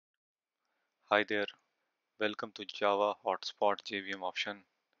Hi there, welcome to Java Hotspot JVM option.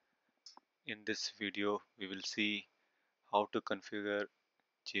 In this video, we will see how to configure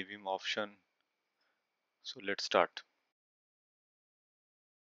JVM option. So let's start.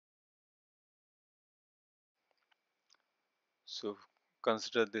 So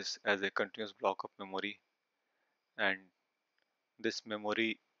consider this as a continuous block of memory, and this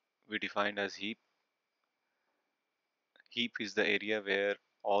memory we defined as heap. Heap is the area where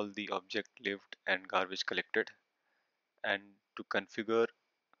all the object lived and garbage collected. And to configure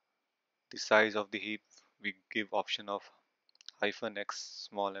the size of the heap, we give option of -x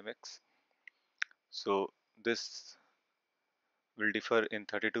small mx. So this will differ in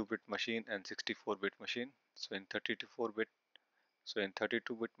 32-bit machine and 64-bit machine. So in 32-bit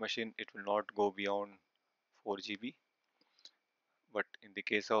machine it will not go beyond 4 GB, but in the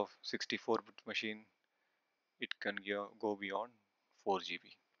case of 64-bit machine it can go beyond 4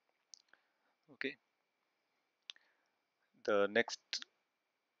 GB. Okay, the next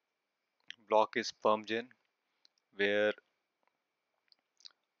block is permgen, where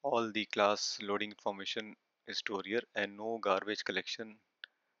all the class loading information is stored here and no garbage collection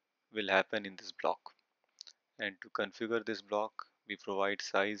will happen in this block. And to configure this block, we provide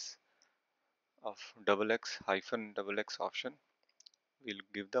size of $x option. We'll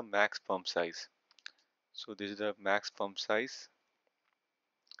give the max pump size. So this is the max pump size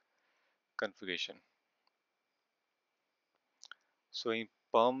configuration. So in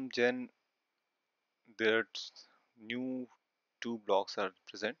permgen, there's new two blocks are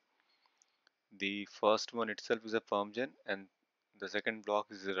present. The first one itself is a permgen and the second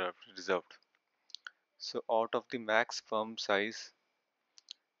block is reserved. So out of the max pump size,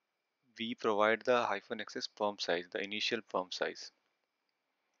 we provide the -x pump size, the initial pump size,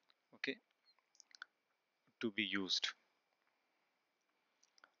 okay, to be used.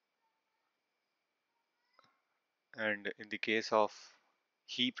 And in the case of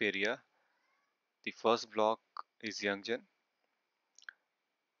heap area, the first block is younggen.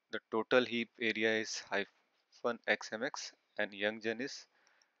 The total heap area is -xmx and younggen is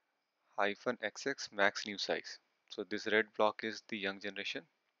 -xx max new size. So this red block is the young generation,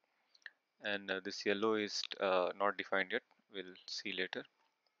 and this yellow is not defined yet. We'll see later.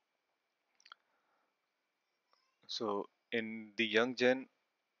 So in the young gen,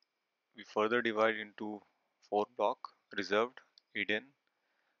 we further divide into four block: reserved, hidden,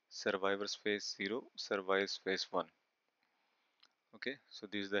 survivor space 0, survivor space 1. Okay, so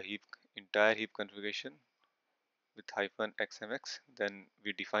this is the heap entire heap configuration with -xmx. Then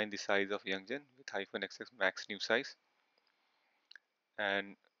we define the size of younggen with -xx max new size,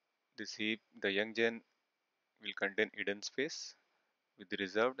 and this heap, the younggen, will contain hidden space with the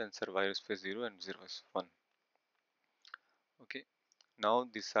reserved and survivor space 0 and 0 is 1. Okay, now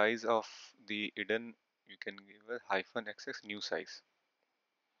the size of the hidden, you can give a -xx new size.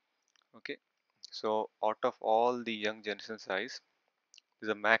 Okay, so out of all the young generation size, is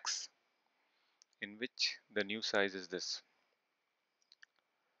a max in which the new size is this.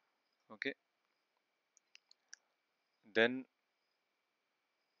 Okay, then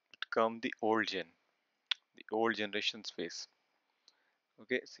it come the old gen, the old generation space.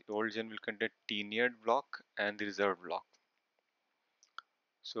 Okay, so old gen will contain tenured block and the reserved block.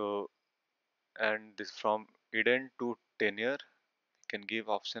 So, and this from hidden to tenure, we can give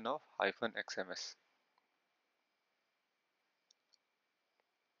option of -xms.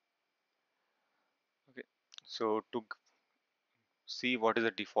 Okay, so to see what is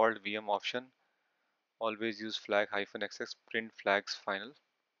the default VM option, always use flag -xx print flags final,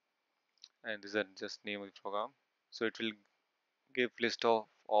 and this is just name of the program. So it will give list of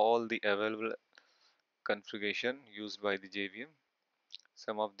all the available configuration used by the JVM.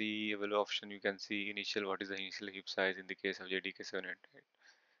 Some of the available option you can see initial, what is the initial heap size in the case of JDK788.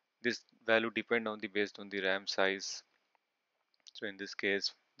 This value depend on the based on the RAM size. So in this case,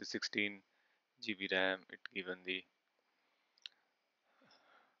 the 16 GB RAM, it given the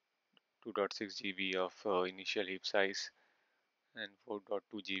 2.6 GB of initial heap size and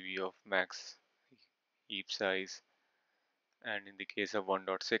 4.2 GB of max heap size. And in the case of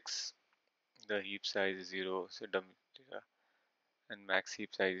 1.6, the heap size is 0, so dummy data, and max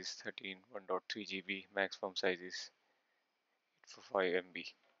heap size is 13, 1.3 GB, max form size is 5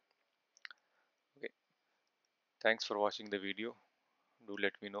 MB. Okay, thanks for watching the video. Do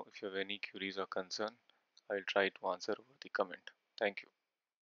let me know if you have any queries or concern. I'll try to answer over the comment. Thank you.